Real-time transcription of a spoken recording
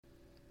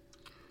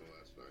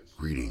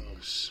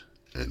Greetings,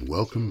 and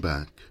welcome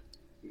back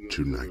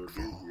to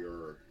Nightfall. We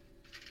are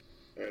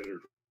at it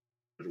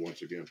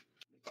once again.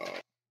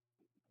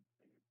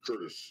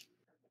 Curtis,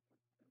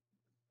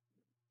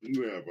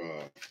 you have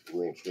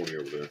roll 20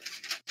 over there.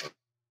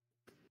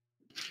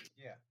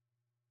 Yeah.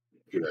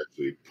 You can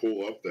actually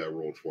pull up that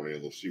roll 20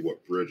 and they'll see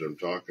what bridge I'm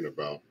talking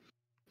about.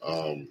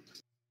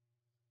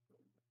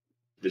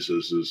 This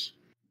is this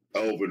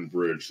elven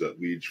bridge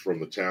that leads from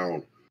the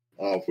town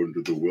off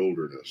into the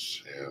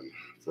wilderness, and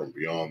from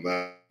beyond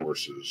that,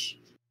 horses,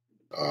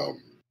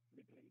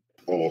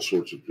 all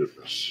sorts of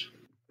goodness,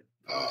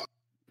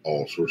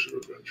 all sorts of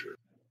adventure.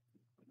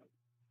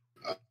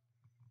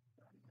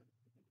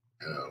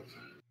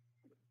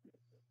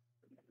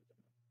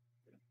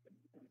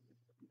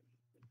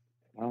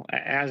 Well,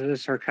 as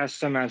is her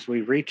custom, as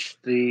we reach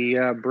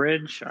the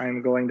bridge,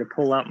 I'm going to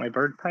pull out my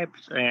bird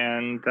pipes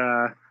and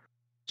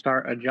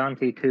start a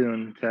jaunty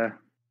tune to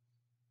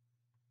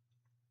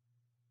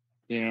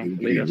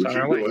lead us on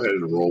our way. Go ahead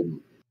and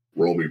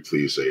roll me,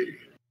 please, a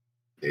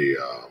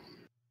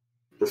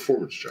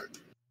performance check.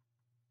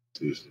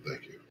 Please,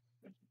 thank you.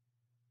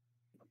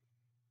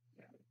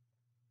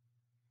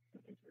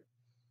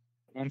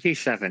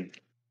 27.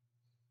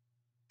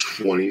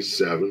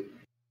 27?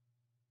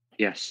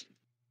 Yes.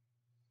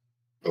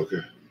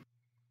 Okay.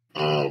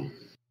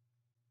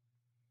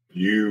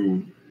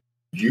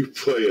 You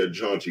play a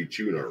jaunty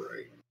tune, all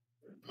right.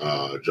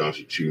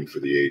 Jaunty tune for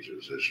the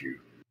ages as you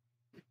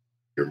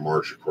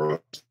march across.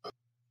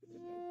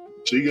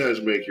 So you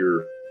guys make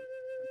your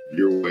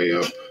way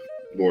up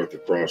north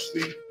across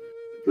the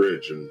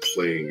bridge and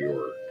playing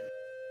your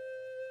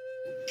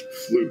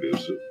flute,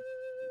 is it?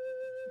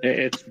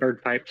 It's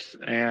bird pipes,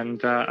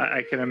 and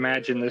I can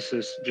imagine this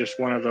is just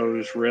one of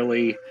those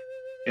really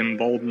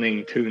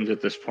emboldening tunes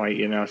at this point,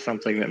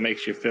 something that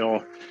makes you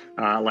feel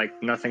like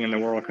nothing in the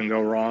world can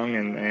go wrong,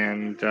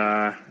 and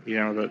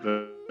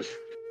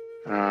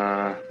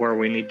where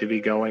we need to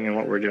be going and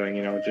what we're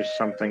doing, just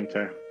something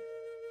to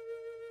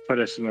put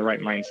us in the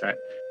right mindset.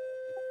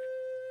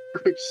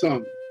 Perfect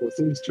song before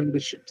things turn to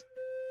shit.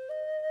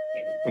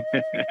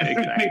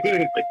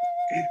 Exactly.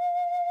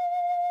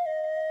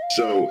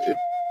 So, if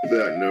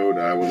that note,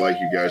 I would like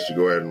you guys to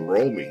go ahead and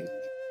roll me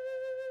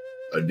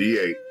a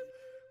D8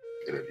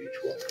 and a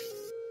D12.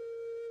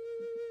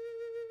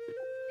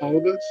 All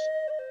of us?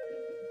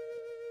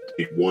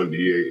 One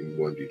D8 and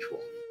one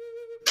D12.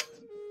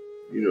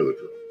 You know the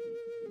drill.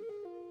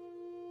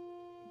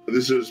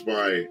 This is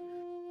my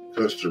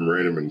custom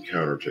random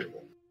encounter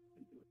table.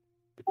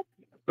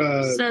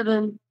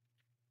 7.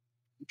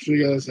 We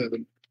got a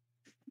 7.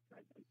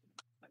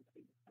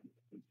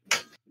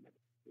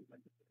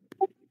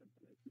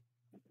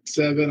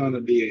 Seven on a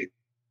D8.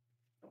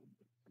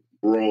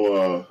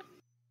 Roll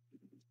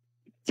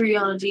 3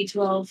 on a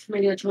D12,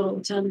 maybe a total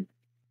of 10.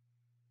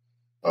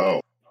 Oh.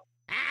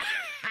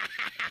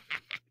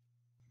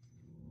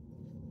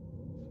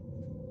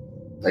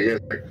 I guess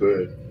I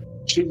could.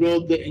 She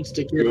rolled the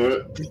instant. You know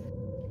what?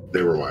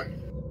 Never mind.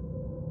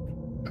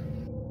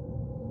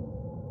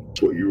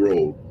 It's what you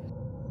rolled.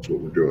 That's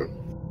what we're doing.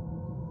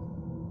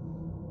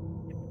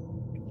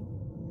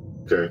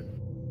 Okay.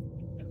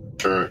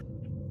 All right.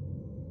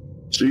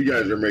 So you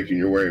guys are making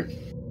your way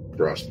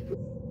across the bridge.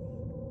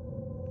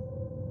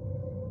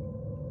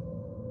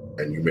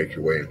 And you make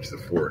your way into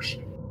the forest.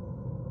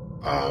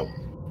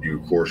 You,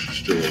 of course, are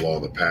still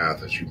along the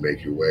path as you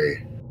make your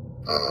way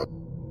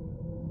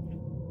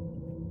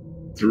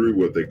through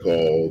what they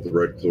call the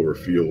red clover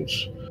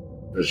fields,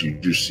 as you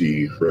do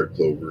see red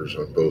clovers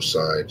on both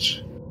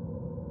sides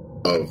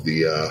of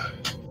the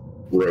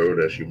road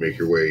as you make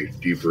your way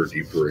deeper and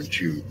deeper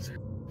into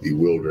the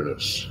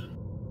wilderness.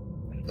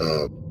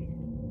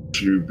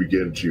 You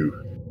begin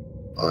to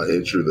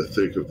enter the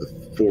thick of the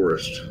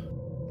forest.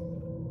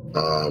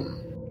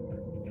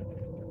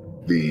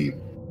 The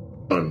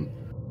sun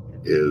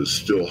is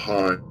still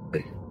high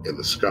in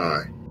the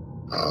sky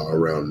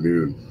around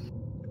noon.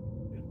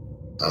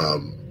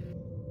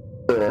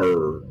 There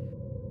are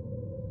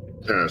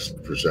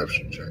past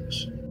perception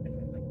checks.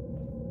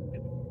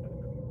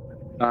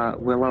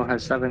 Willow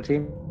has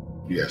 17.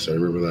 Yes, I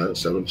remember that.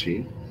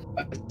 17.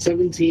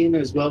 17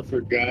 as well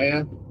for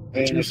Gaia.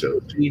 And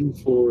 17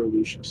 for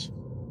Lucius.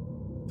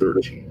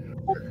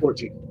 13. Okay.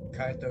 14.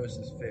 Kaitos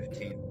is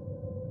 15.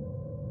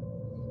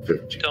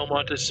 15.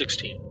 Delmont is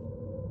 16.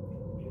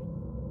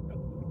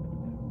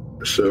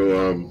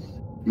 So,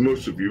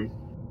 most of you,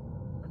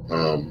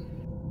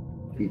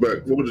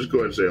 but we'll just go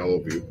ahead and say all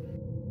of you,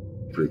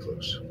 pretty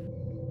close.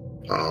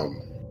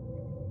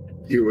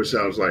 Hear what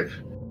sounds like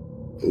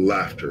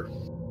laughter.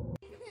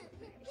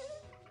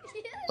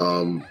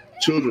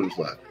 Children's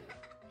laughter.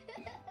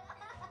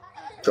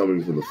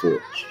 Coming from the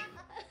forest.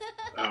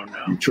 Oh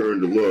no. You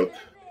turn to look,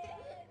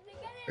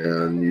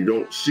 and you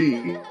don't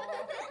see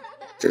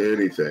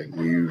anything.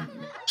 You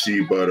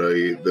see but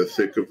the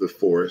thick of the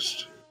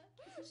forest,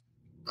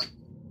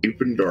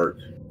 deep and dark,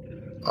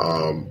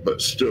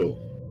 but still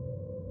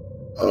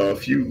a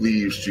few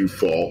leaves do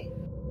fall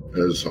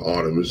as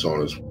autumn is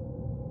on its way.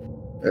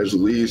 As the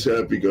leaves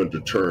have begun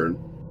to turn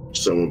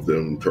some of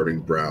them turning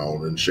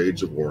brown and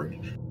shades of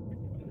orange.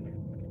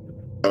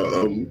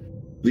 The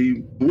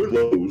wind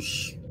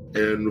blows,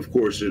 and of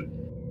course it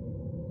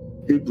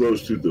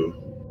blows through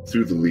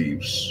the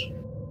leaves,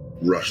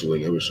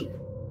 rustling ever so.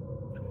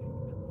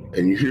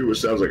 And you hear what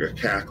sounds like a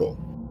cackle.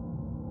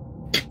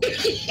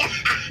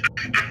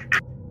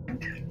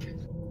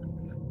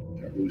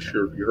 Not really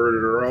sure if you heard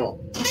it or all.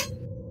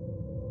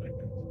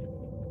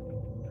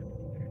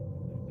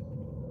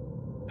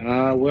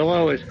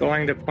 Willow is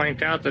going to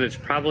point out that it's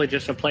probably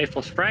just a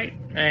playful sprite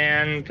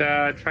and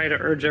try to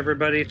urge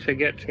everybody to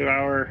get to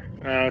our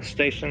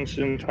stations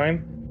in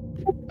time.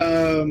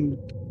 I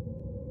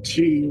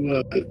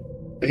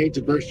hate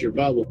to burst your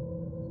bubble.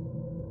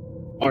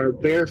 Our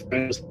bear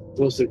friend is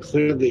supposed to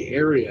clear the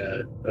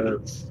area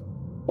of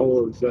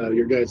all of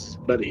your guys'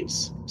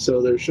 buddies,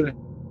 so there shouldn't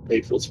be a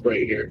playful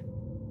sprite here.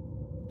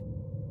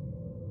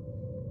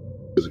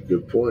 That's a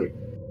good point.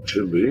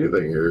 Shouldn't be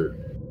anything here,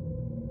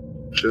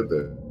 should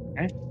there?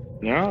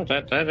 No,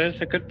 that is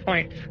a good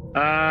point.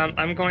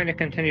 I'm going to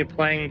continue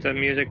playing the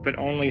music, but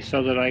only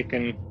so that I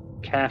can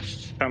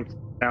cast something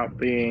without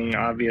being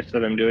obvious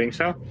that I'm doing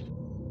so.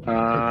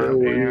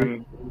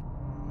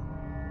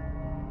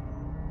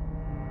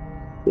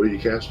 What are you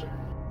casting?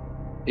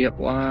 Yep,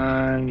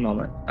 one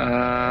moment.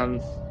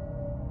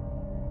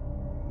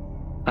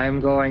 I'm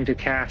going to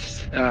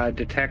cast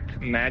Detect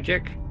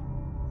Magic.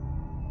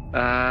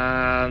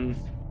 But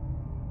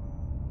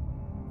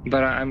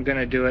I'm going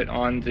to do it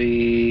on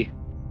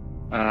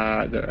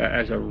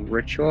as a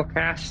ritual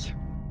cast.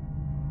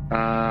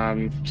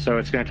 So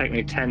it's going to take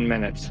me 10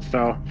 minutes.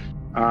 So,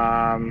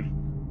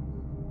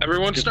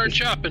 everyone start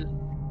shopping.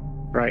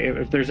 Right.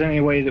 If there's any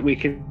way that we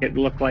could it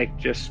look like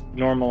just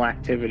normal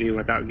activity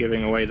without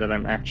giving away that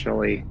I'm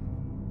actually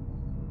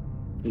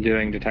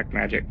doing Detect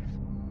Magic.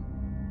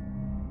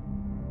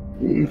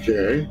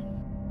 Okay.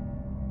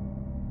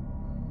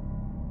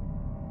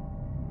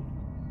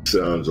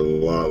 Sounds a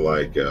lot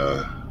like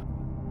a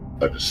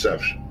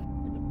deception.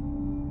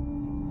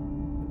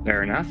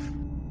 Fair enough.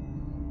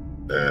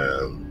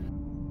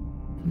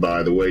 And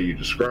by the way you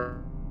describe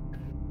it,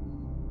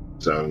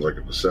 sounds like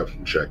a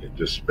deception check at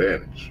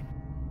disadvantage.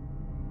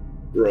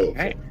 Roll.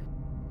 Okay.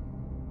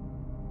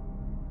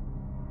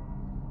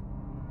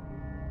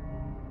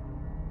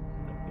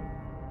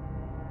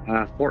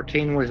 Uh,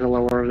 14 was the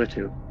lower of the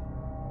two.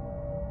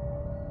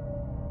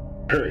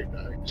 Very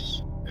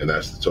nice. And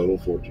that's the total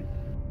 14.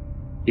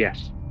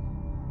 Yes.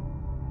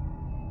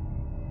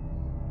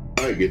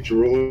 I get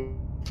to roll.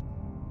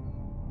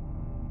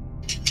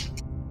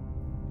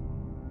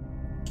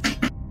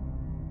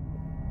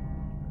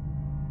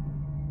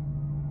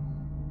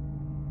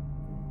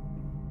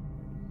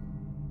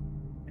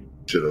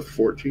 To the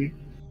 14?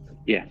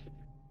 Yes.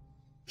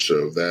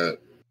 So that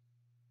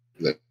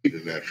be the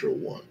natural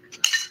one.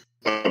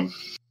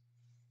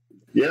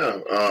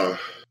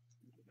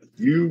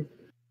 You,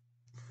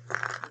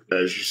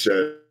 as you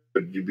said,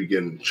 you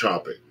begin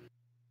chopping.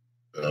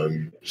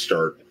 You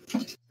start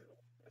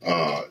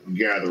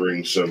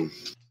gathering some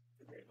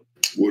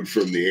wood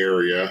from the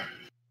area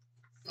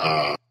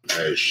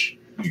as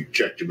you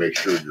check to make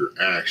sure your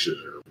axes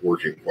are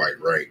working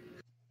quite right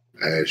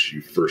as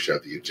you first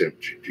have the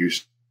attempt to do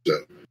so.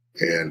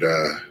 And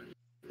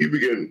you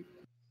begin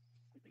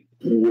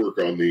work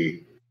on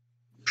the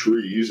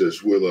trees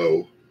as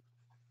Willow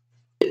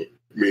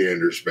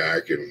meanders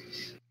back and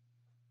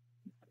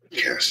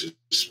casts his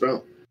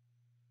spell.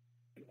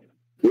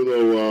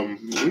 Willow,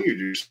 when you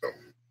do so,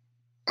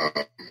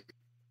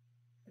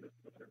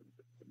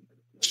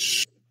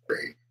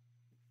 strange.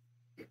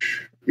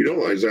 You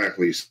don't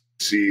exactly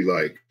see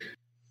like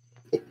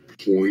a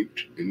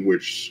point in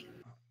which,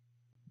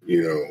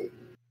 you know,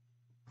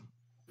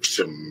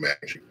 some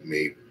magic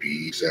may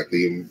be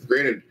exactly. And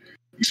granted,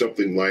 you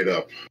something light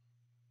up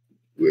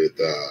with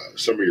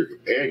some of your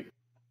companions.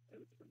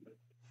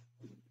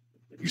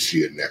 You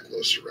see a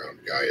necklace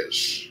around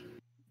Gaia's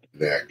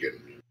neck,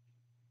 and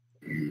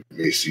you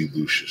may see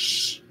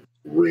Lucius'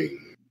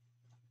 ring,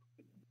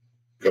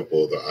 a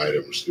couple of the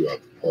items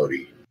throughout the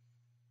party.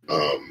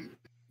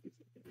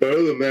 But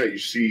other than that, you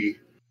see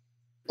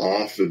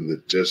off in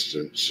the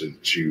distance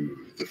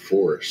into the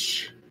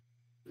forest,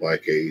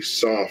 like a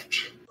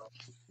soft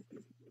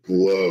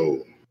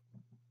glow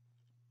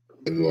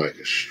and like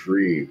a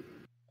stream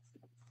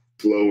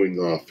flowing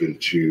off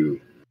into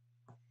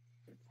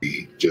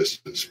the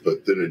distance,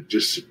 but then it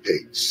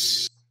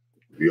dissipates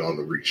beyond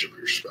the reach of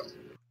your spell,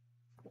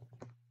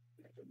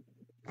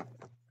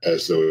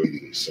 as though it's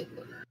leading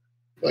somewhere,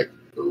 like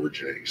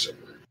originating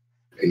somewhere.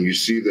 And you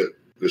see that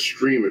the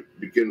stream, it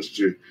begins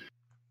to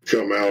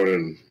come out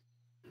and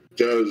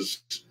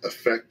does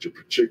affect a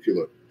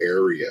particular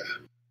area.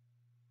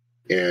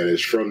 And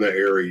it's from that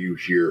area you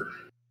hear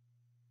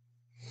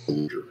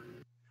laughter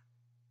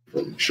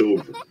from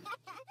children.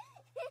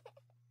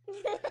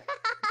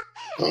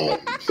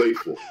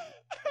 Playful.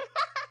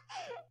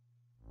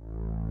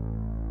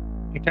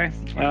 Okay.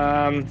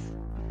 I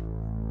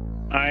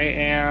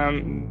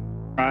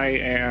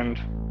and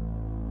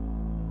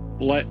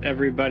let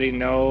everybody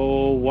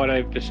know what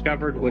I've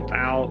discovered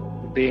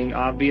without being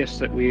obvious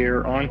that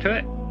we're onto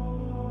it.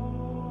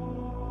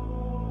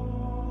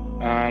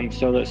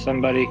 So that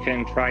somebody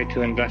can try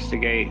to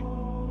investigate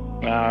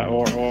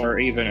or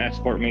even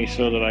escort me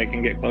so that I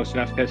can get close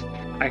enough, because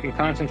I can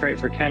concentrate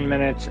for 10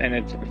 minutes and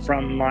it's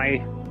from my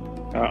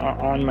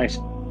on my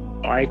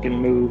I can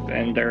move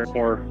and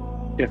therefore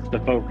shift the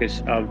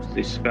focus of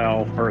the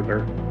spell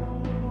further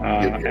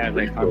as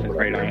I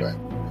concentrate on it.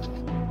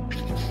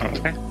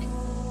 Okay.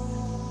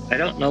 I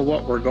don't know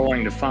what we're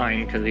going to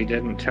find because he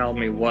didn't tell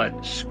me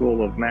what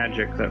school of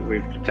magic that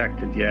we've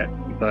detected yet,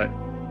 but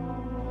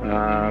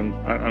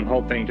I'm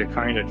hoping to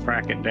kind of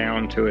track it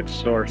down to its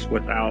source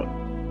without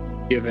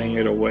giving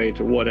it away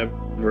to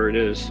whatever it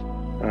is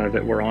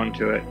that we're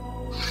onto it.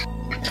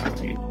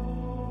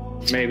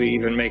 Maybe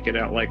even make it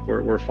out like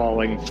we're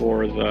falling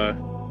for the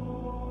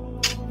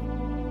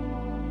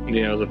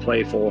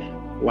playful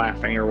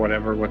laughing or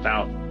whatever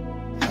without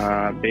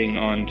being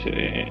on to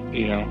it,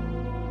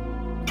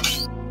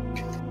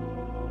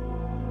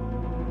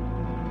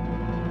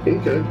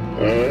 Okay,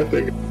 I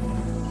think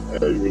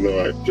even though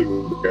I typically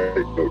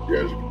know you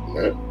guys are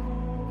that,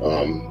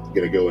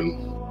 gonna go and.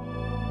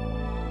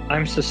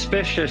 I'm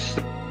suspicious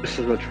this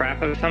is a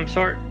trap of some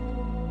sort,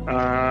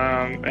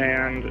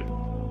 and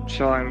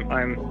so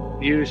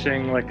I'm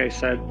using, like I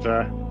said,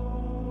 the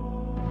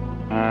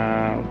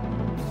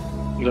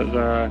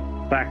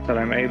fact that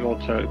I'm able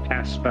to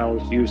cast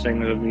spells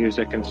using the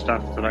music and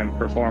stuff that I'm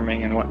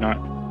performing and whatnot,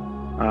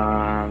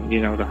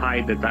 to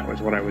hide that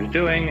was what I was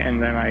doing,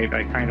 and then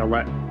I kind of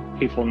let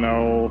people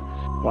know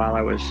while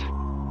I was,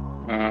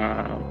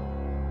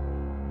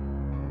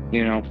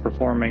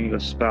 performing the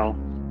spell,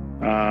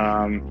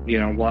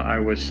 what I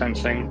was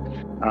sensing.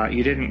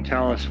 You didn't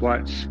tell us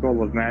what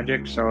school of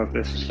magic, so if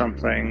this is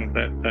something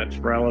that's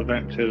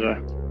relevant to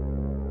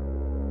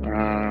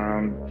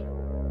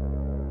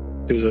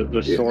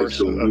the source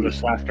of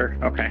this laughter.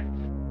 Okay.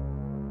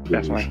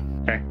 Definitely.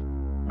 Okay.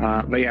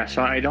 But yeah,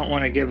 so I don't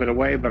want to give it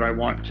away, but I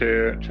want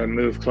to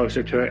move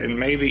closer to it and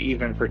maybe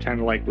even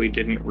pretend like we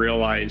didn't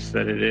realize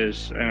that it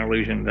is an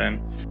illusion then,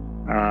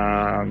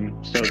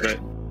 so that,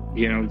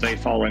 they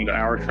fall into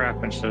our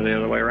trap instead of the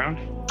other way around.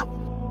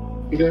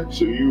 Okay,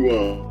 so you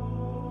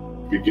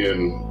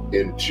begin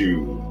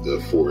into the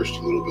forest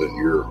a little bit, and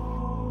you're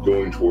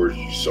going towards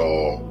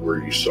where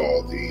you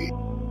saw the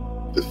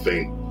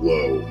faint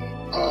glow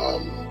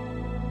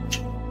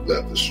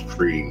that the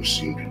stream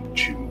seemed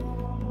to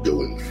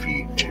go and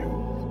feed to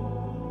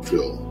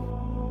fill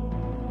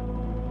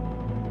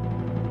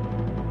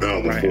out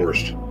in the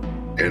forest.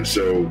 And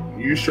so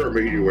you start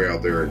making your way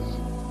out there, and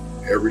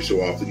every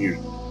so often you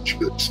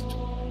just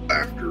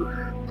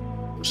laughter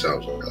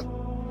sounds like that.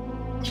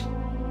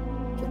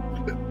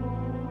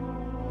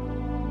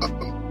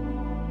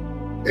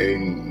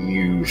 And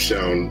you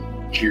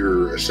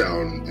hear a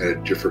sound at a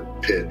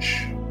different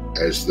pitch,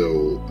 as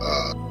though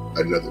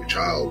another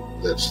child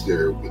that's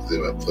there with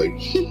them at play.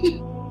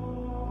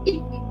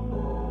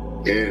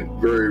 And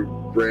very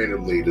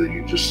randomly,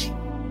 you just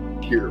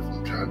hear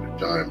from time to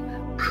time.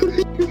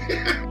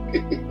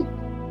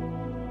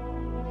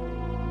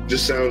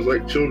 Just sounds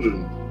like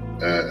children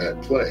at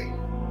play.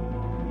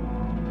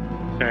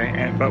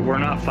 Okay, but we're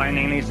not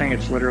finding anything.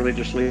 It's literally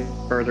just leading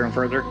further and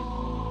further.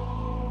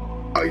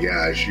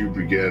 Yeah, as you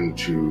begin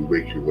to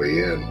make your way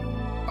in,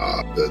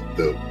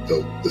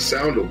 the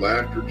sound of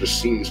laughter just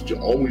seems to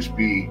always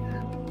be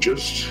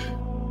just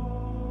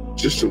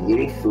a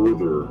little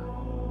further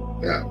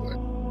that way,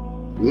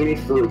 a little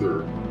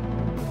further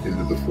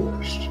into the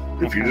forest.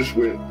 If you just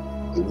went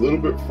a little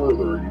bit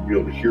further, you'd be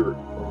able to hear it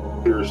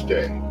clear as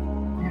day.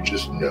 You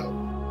just know.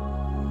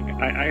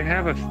 I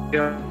have a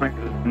feeling like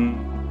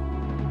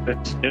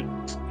it's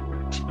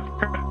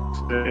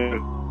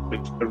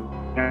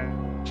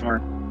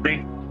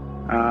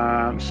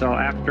so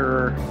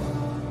after,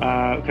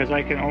 because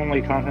I can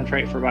only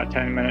concentrate for about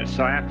 10 minutes.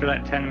 So after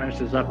that 10 minutes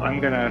is up, I'm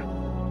gonna,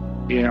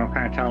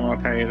 kind of tell them,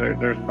 okay,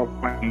 there's no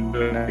point in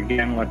doing it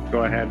again. Let's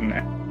go ahead and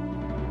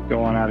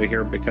go on out of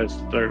here,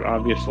 because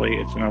obviously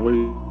it's an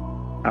illusion.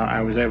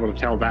 I was able to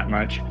tell that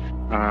much,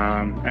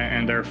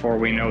 and therefore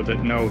we know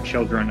that no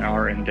children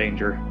are in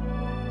danger.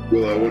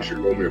 Well, I want you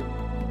to go here.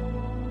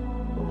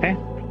 Okay.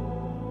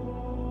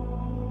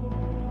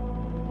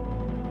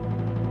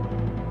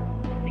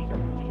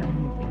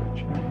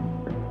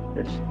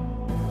 This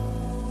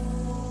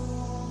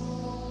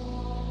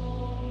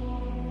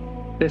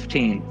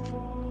 15.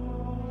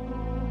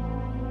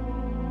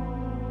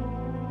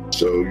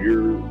 So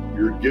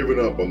you're giving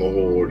up on the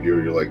whole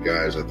ordeal. You're like,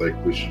 guys, I think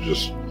we should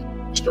just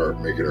start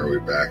making our way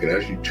back. And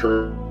as you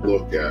turn and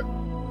look at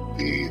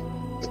the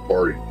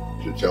party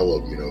to tell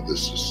them,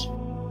 this is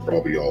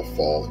probably all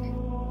falling,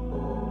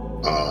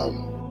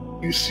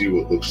 you see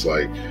what looks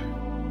like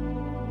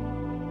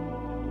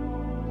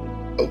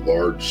a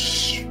large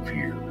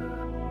sphere,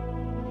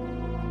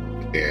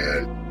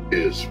 and it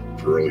is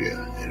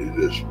brilliant and it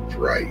is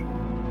bright,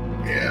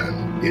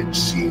 and it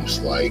seems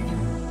like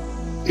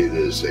it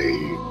is a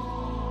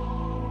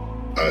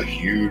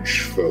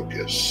huge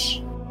focus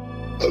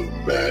of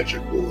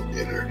magical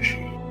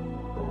energy.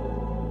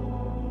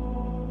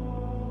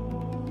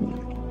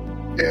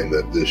 and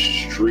that this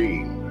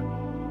stream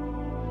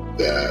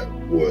that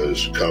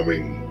was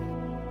coming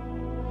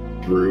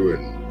through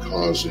and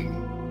causing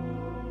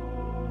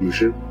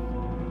pollution,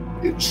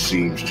 it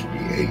seems to be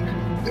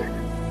anchored there.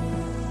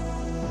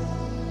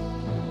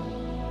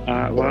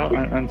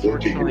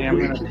 Unfortunately, I'm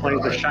going to play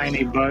the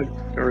shiny bug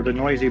or the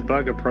noisy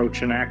bug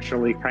approach and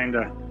actually kind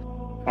of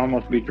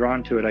almost be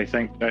drawn to it. I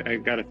think I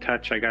got to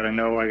touch, I got to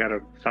know, I got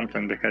to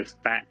something, because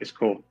that is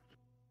cool.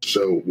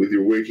 So with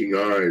your waking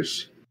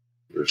eyes,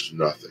 there's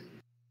nothing.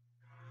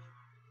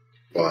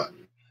 But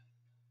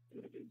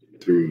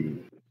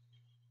through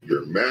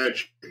your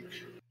magic,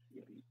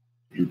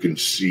 you can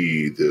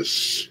see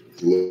this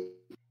glow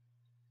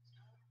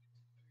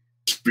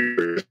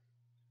spirit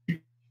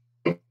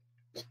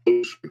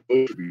closer and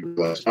closer to your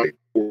last night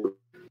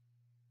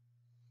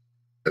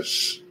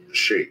as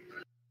shape.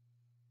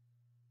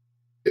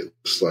 It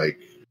looks like.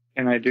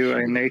 Can I do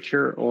a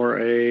nature or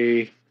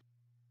a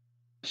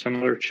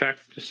similar check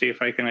to see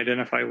if I can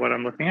identify what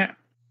I'm looking at?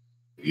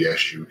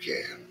 Yes, you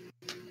can.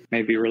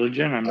 Maybe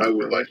religion. I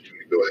would like you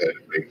to go ahead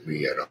and make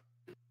me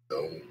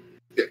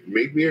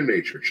make me a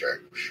nature check.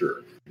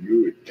 Sure,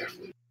 you would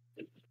definitely.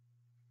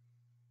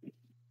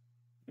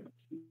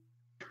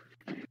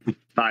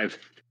 5.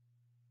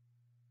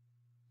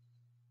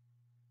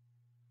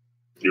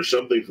 There's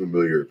something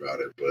familiar about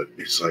it, but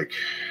it's like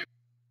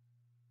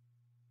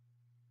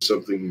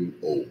something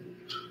old.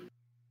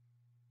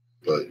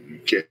 But you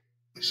can't.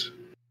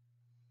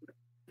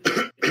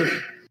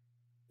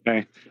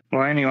 Okay.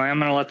 Well, anyway, I'm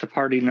going to let the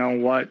party know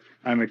what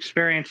I'm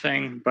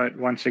experiencing, but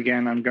once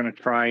again, I'm going to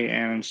try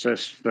and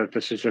insist that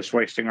this is just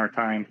wasting our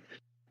time,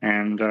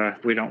 and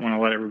we don't want to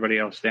let everybody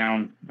else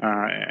down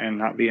and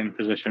not be in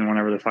position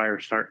whenever the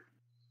fires start.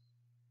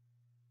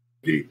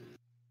 Indeed.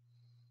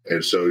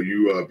 And so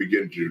you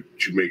begin to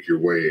make your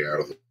way out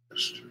of the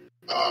forest,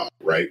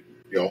 right,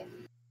 y'all?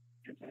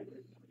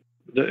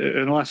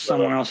 Unless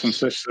someone else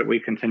insists that we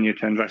continue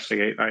to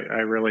investigate,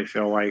 I really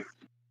feel like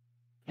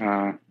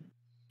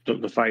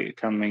the fight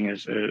coming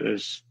is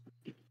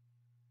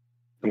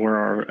where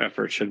our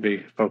efforts should be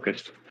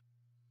focused.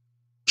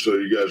 So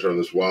you guys are on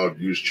this wild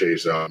goose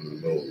chase out in the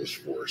middle of this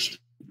forest.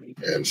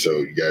 And so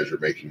you guys are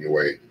making your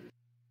way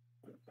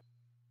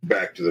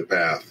back to the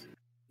path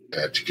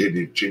to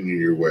continue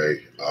your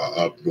way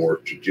up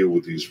north to deal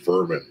with these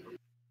vermin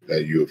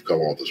that you have come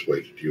all this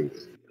way to deal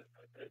with.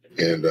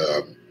 And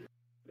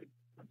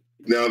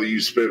now that you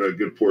spent a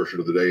good portion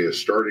of the day, it's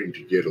starting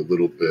to get a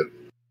little bit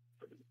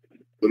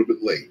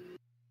late.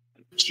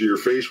 So you're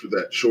faced with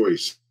that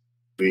choice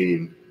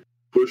between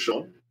push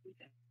on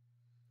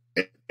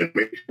and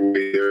make your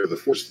way there to the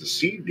forest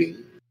this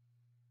evening,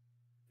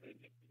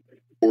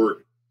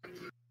 or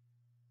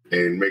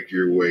and make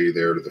your way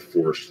there to the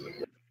forest in the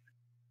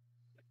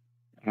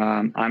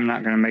morning. I'm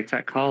not going to make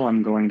that call.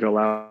 I'm going to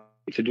allow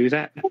you to do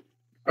that.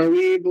 Are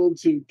we able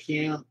to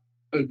camp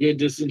a good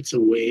distance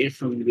away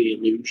from the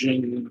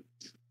illusion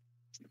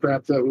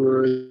crap that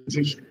we're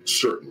using?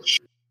 Certainly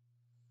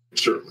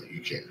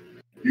you can.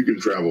 You can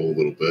travel a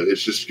little bit.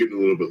 It's just getting a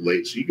little bit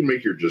late, so you can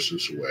make your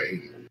distance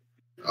away.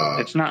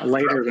 It's not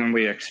later than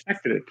we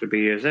expected it to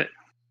be, is it?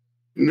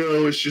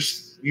 No, it's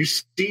just you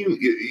seem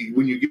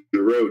when you get to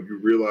the road, you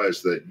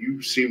realize that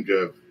you seem to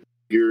have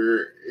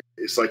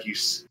it's like you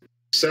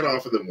set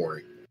off in the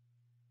morning,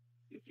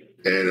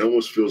 and it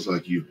almost feels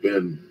like you've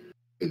been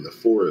in the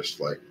forest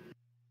like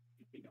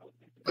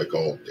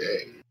all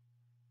day.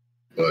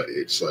 But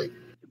it's like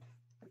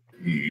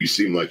you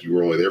seem like you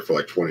were only there for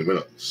like 20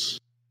 minutes.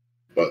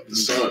 But the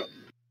sun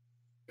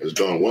has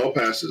gone well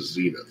past its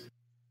zenith,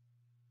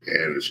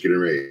 and it's getting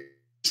ready.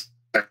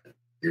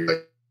 You're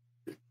like,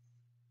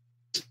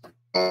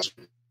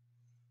 awesome.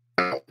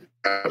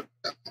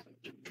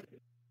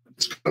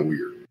 It's kind of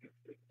weird.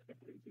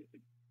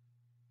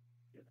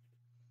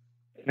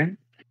 Okay.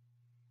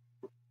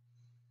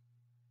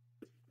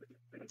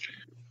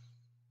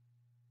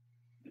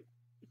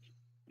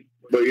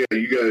 But yeah,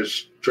 you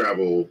guys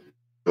travel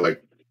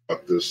like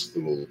up this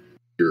little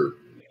here.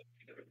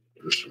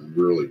 There's some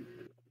really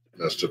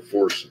messed up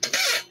forest in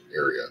this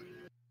area.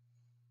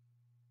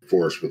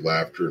 Forest with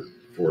laughter and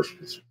forest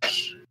with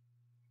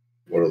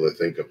what do they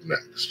think of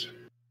next?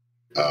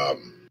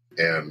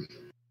 And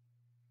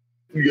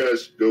you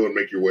guys go and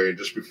make your way, and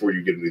just before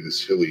you get into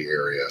this hilly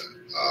area,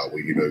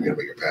 where you know you're going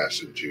to make a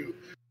pass into,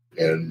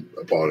 and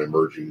upon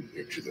emerging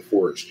into the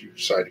forest, you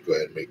decide to go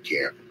ahead and make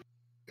camp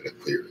in a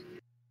clearing.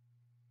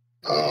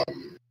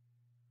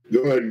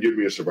 Go ahead and give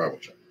me a survival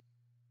check.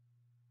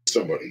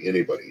 Somebody,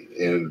 anybody.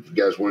 And if you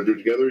guys want to do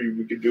it together,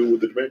 we can do it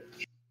with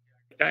advantage.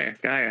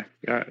 Gaia,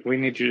 we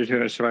need you to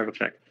do a survival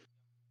check.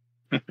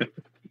 So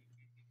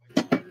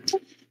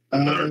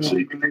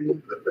you can make it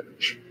with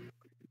advantage.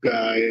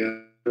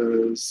 Gaia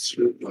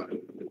survival,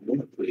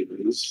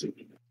 please.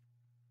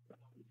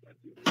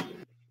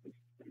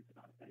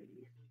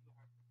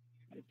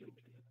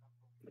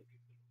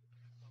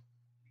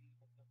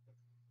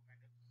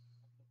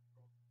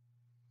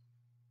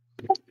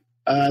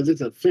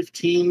 That's a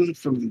 15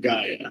 from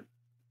Gaia.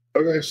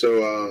 Okay,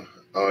 so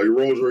your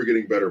rolls are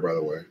getting better, by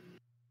the way.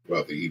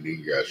 Throughout the evening,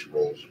 you guys'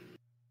 rolls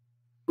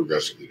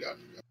progressively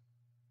gotten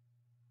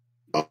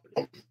better.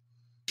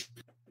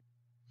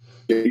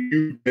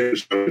 You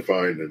manage to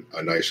find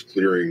a nice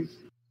clearing,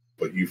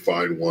 but you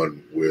find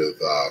one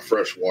with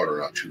fresh water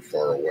not too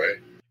far away.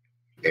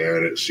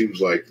 And it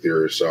seems like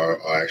there's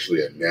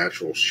actually a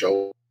natural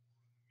shelter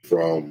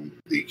from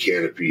the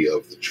canopy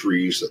of the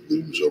trees that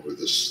looms over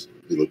this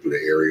little bit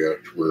of area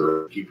to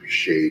where keep you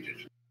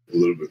shaded a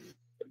little bit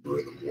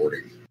in the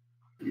morning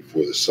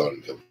before the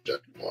sun comes down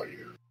upon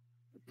you.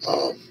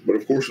 But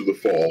of course, with the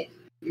fall,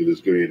 it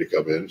is going to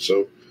come in,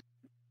 so it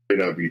may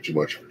not be too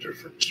much of a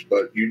difference.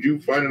 But you do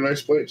find a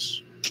nice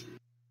place.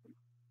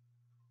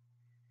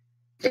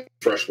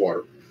 Fresh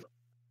water.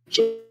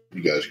 So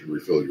you guys can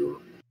refill your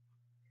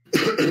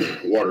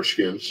water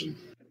skins and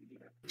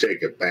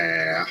take a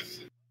bath.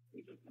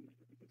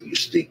 You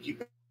stinky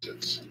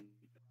bastards.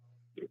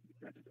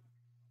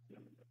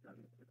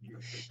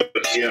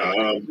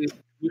 Yeah.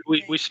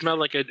 We smell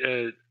like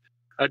a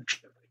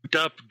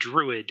up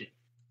druid.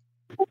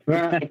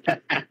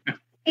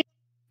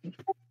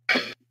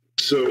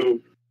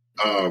 So,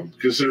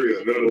 considering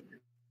that none of us,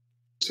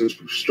 since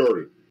we've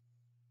started,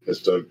 has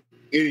done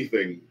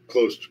anything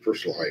close to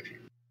personal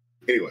hygiene.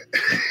 Anyway,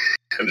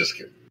 I'm just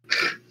kidding.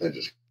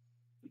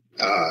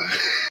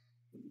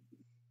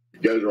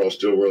 You guys are all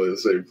still wearing the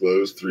same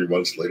clothes 3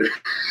 months later.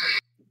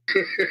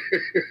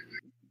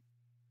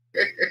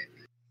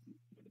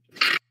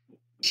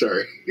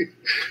 Sorry.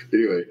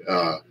 Anyway,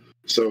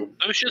 so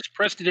Those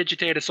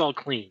prestidigitate us all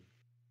clean.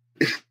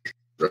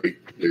 right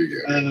there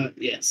you go.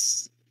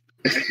 Yes.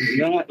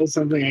 That is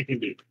something I can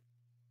do.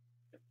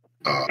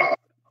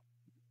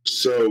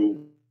 So,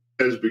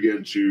 as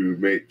begin to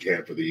make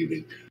camp for the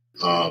evening,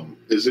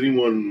 does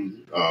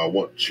anyone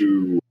want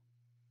to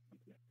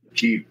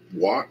keep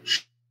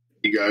watch?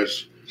 You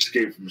guys just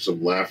came from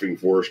some laughing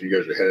forest, and you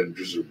guys are heading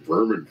to some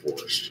vermin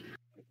forest.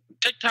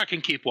 TikTok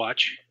can keep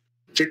watch.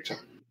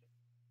 TikTok.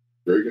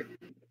 Very good.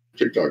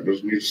 TikTok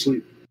doesn't need to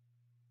sleep.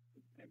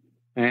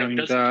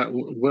 And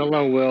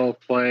Willow will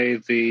play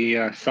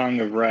the Song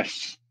of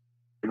Rest.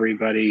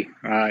 Everybody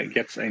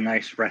gets a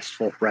nice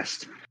restful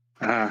rest,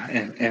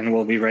 and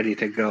we'll be ready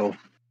to go.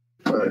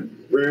 All right.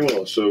 Very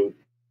well. So,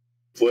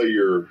 play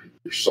your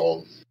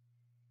song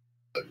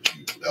to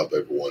help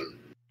everyone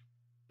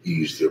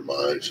ease their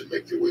minds and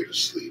make their way to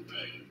sleep.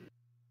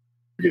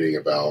 Forgetting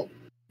about,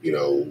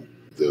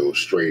 those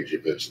strange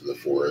events in the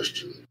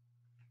forest and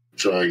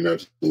trying not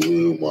to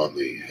loom on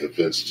the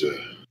events to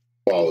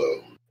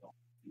follow.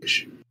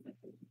 You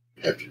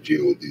have to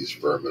deal with these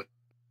vermin.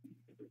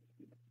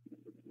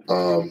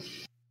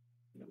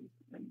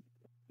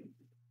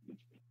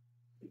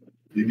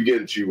 You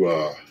begin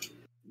to,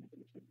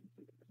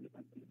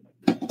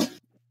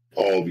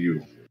 all of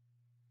you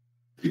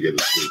begin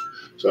to sleep.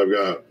 So I've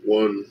got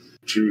 1,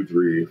 2,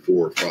 3,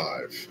 4,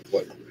 5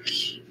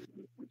 players.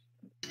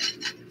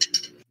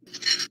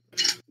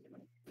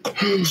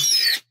 I'm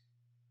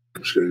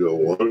just going to go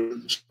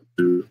 1,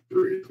 2,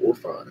 3, 4,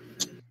 5.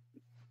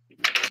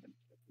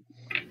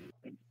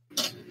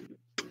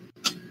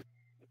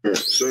 All right,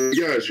 so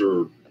you guys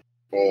are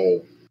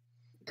all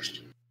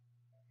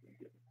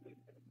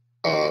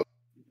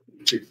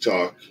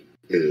TikTok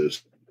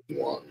is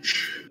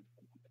watch,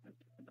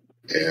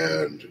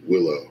 and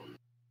Willow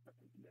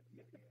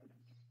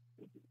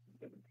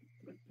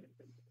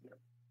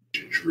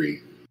to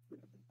dream.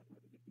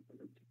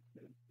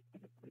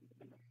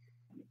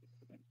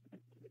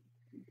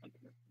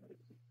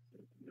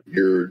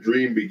 Your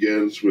dream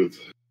begins with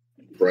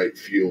a bright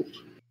field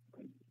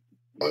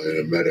in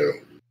a meadow.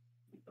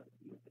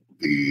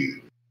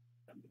 The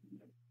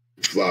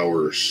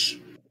flowers,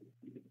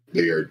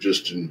 they are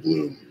just in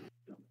bloom,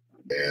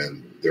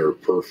 and their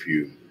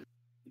perfume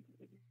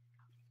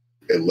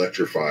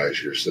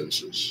electrifies your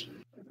senses.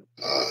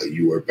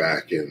 You are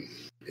back in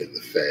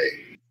the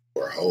Fae,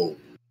 or home.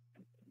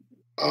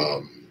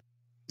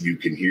 You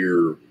can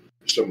hear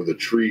some of the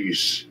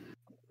trees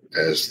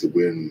as the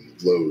wind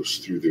blows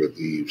through their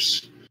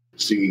leaves,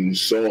 singing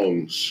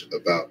songs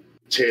about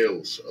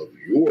tales of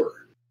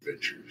your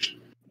adventures.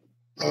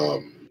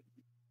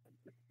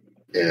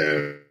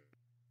 And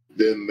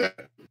then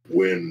that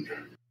wind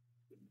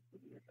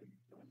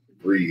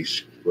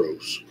breeze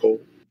grows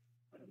cold.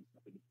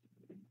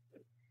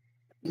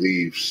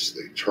 Leaves,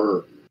 they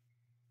turn,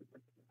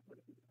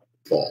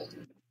 fall.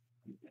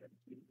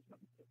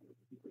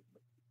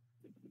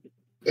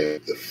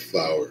 And the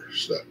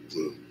flowers that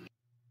bloom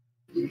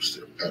lose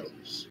their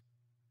petals.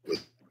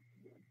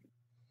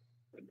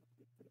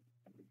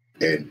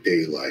 And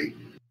daylight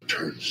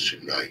turns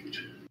to night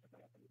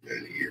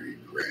and eerie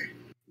gray.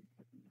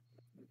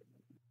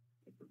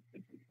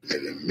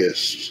 And a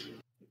mist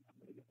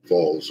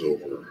falls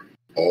over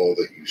all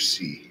that you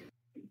see.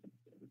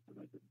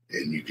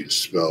 And you can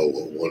smell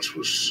what once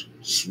was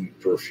sweet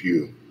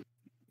perfume,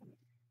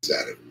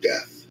 that of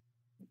death.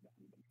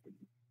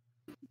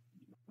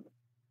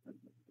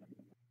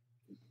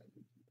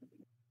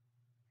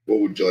 What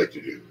would you like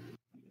to do?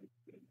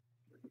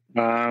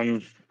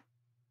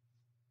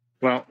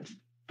 Well,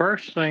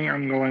 first thing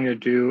I'm going to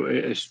do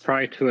is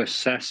try to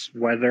assess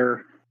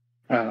whether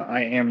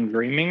I am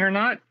dreaming or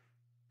not.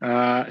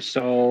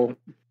 So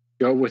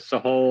go with the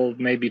whole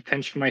maybe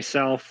pinch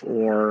myself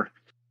or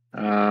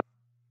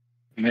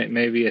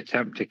maybe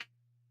attempt to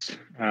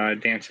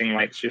dancing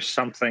lights, just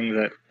something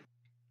that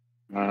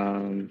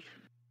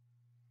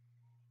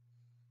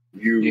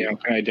You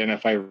can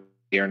identify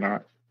or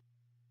not.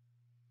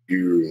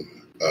 you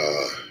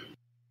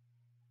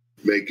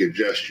make a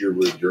gesture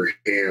with your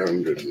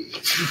hand and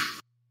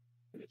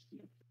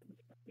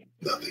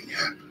nothing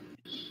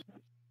happens.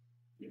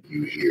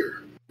 You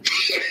hear.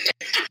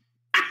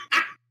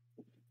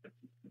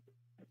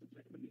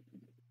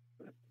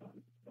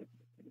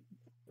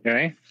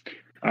 Okay.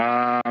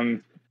 Well,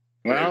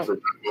 And from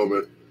that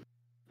moment,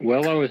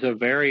 Willow is a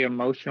very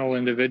emotional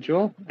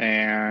individual,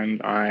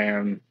 and I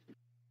am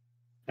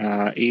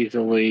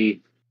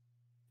easily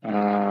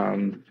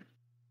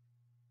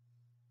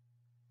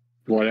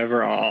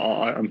whatever.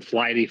 I'm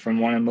flighty from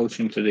one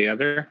emotion to the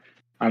other.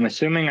 I'm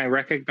assuming I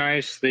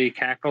recognize the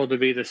cackle to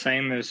be the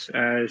same as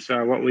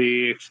what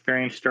we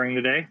experienced during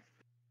the day.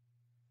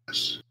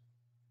 yes.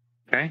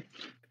 Okay,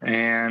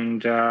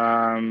 and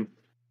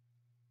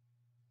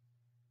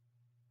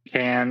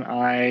can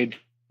I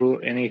do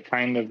any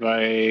kind of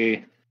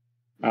a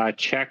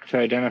check to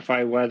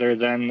identify whether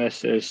then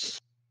this is,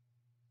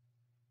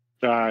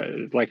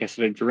 like I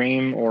said, a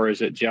dream, or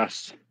is it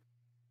just,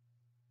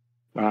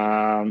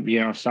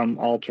 some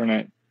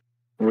alternate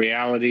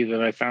reality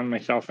that I found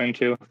myself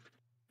into?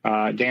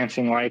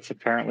 Dancing lights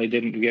apparently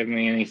didn't give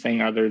me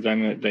anything other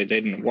than that they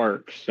didn't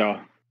work. So,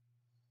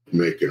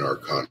 Make an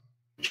arcana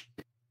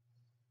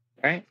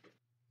okay,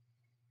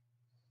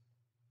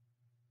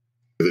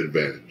 with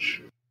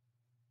advantage.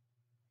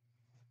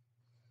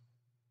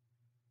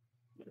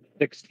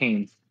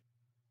 16.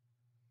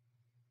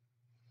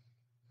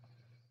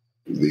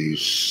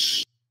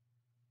 These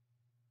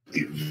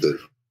that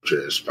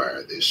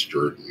transpire, they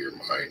stirred in your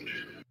mind,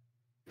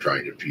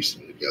 trying to piece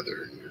them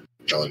together, and you're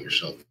telling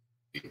yourself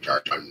the entire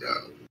time,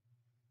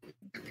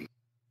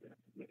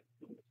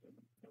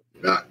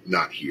 no,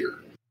 not here.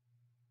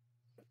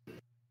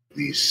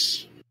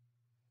 These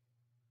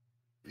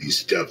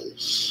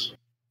devils,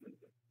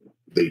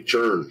 they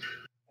turned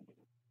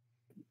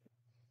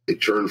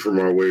from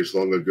our ways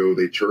long ago.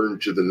 They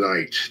turned to the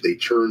night. They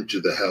turned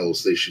to the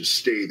hells. They should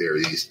stay there,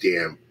 these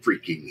damn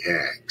freaking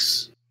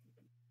hags.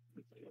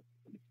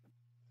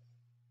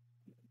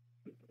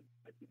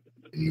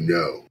 And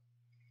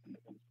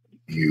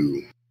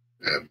you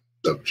have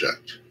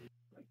subject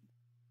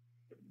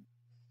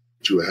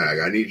to a hag.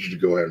 I need you to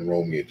go ahead and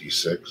roll me a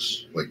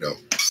d6. Wait, no.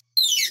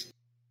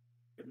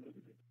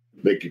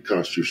 Make a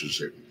Constitution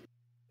saving.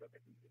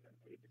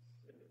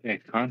 Okay,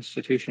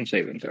 Constitution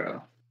saving throw.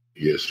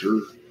 Yes,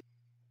 sir.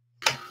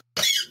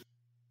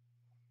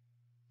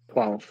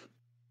 12.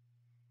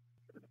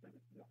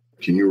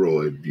 Can you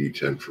roll a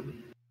d10 for me?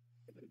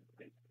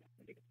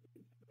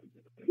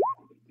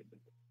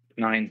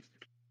 9.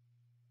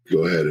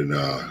 Go ahead and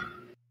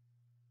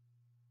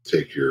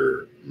take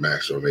your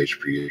maximum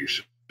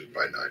HP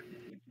by 9.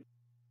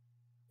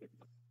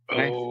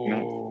 Okay.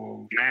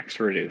 Oh, Max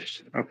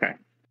reduced. Okay.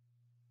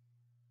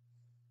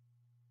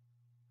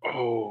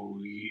 oh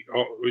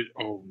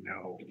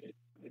no.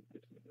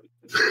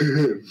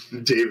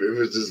 David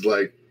was just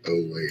like,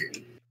 oh,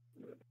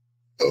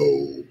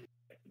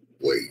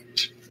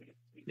 wait.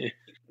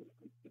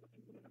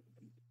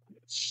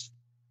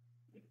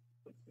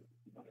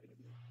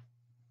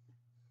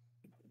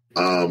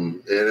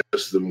 And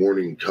as the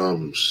morning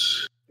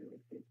comes,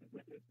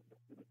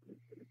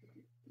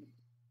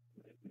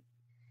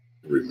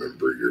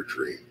 remember your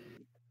dream.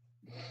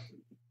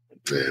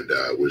 And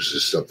was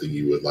this something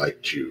you would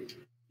like to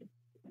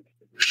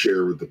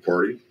share with the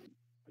party?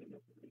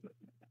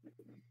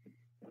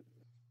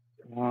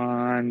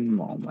 One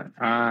moment.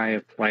 I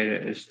applied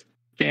it as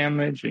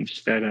damage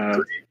instead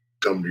of.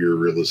 Come to your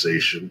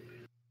realization.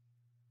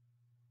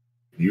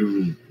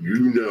 You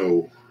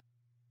know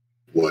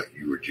what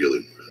you were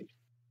dealing with.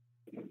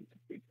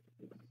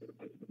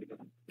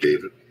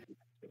 David.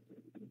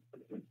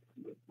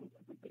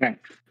 Okay.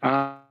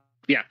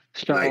 Yeah.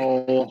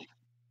 So.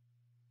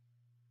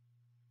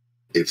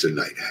 It's a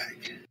night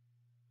hag.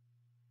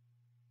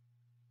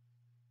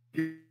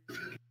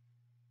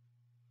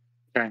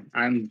 Okay.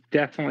 I'm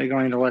definitely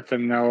going to let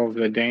them know of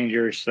the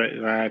dangers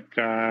that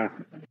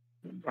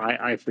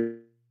I feel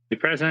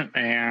present,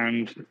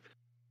 and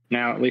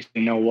now at least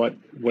we know what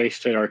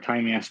wasted our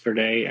time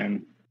yesterday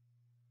and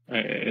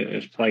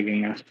is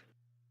plaguing us.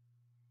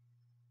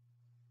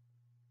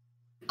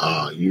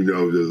 You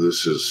know that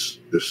this is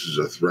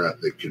a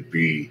threat that could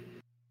be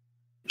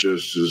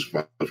just as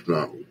vile, if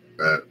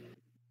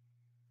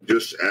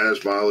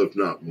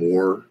not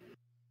more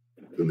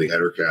than the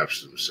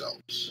Ettercaps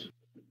themselves.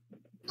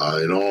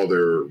 And all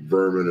their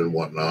vermin and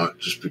whatnot,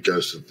 just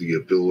because of the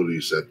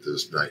abilities that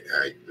this night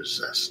hag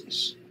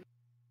possesses.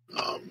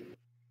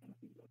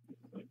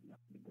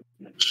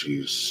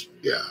 She's,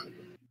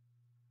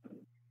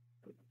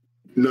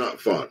 not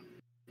fun.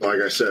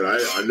 Like I said,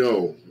 I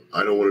know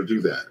I don't want to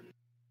do that.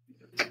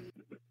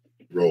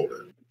 Rolled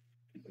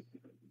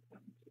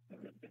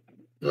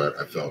it. but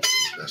I felt it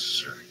was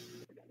necessary.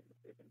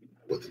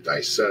 What the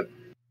dice said.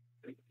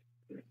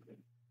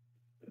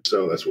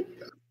 So that's what we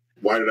got.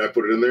 Why did I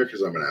put it in there?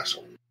 Because I'm an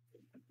asshole.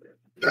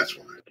 That's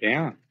why.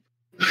 Yeah.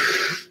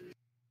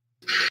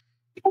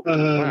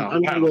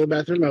 I'm gonna go to the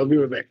bathroom. I'll be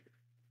right back.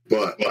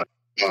 But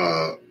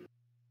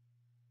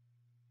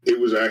it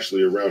was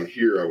actually around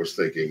here. I was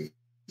thinking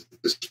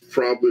this is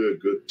probably a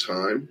good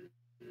time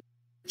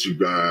to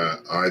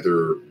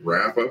either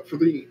wrap up for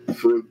the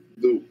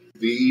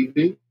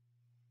evening,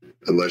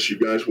 unless you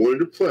guys wanted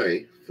to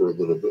play for a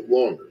little bit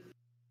longer.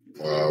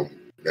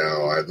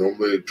 Now I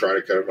normally try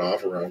to cut it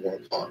off around 1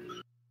 o'clock.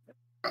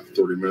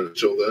 30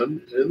 minutes till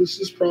then, and this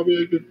is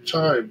probably a good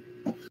time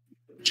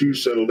to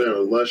settle down,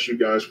 unless you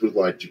guys would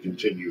like to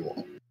continue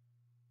on.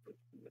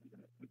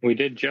 We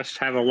did just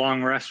have a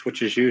long rest,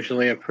 which is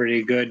usually a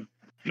pretty good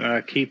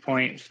key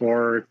point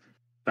for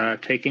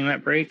taking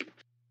that break,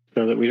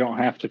 so that we don't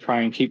have to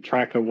try and keep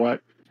track of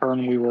what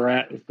turn we were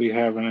at if we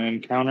have an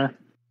encounter.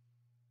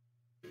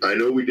 I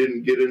know we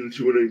didn't get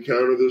into an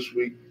encounter this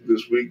week.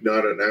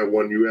 Not at that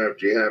one. You have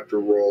to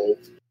roll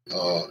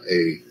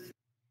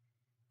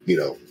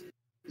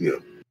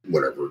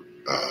whatever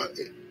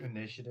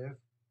Initiative.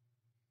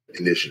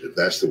 Initiative.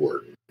 That's the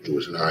word. It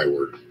was an I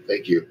word.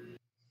 Thank you.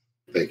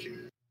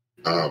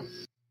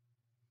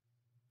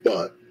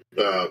 But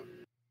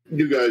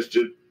you guys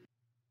did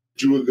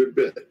do a good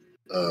bit,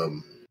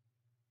 and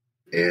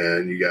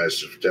you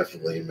guys have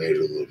definitely made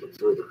it a little bit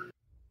further.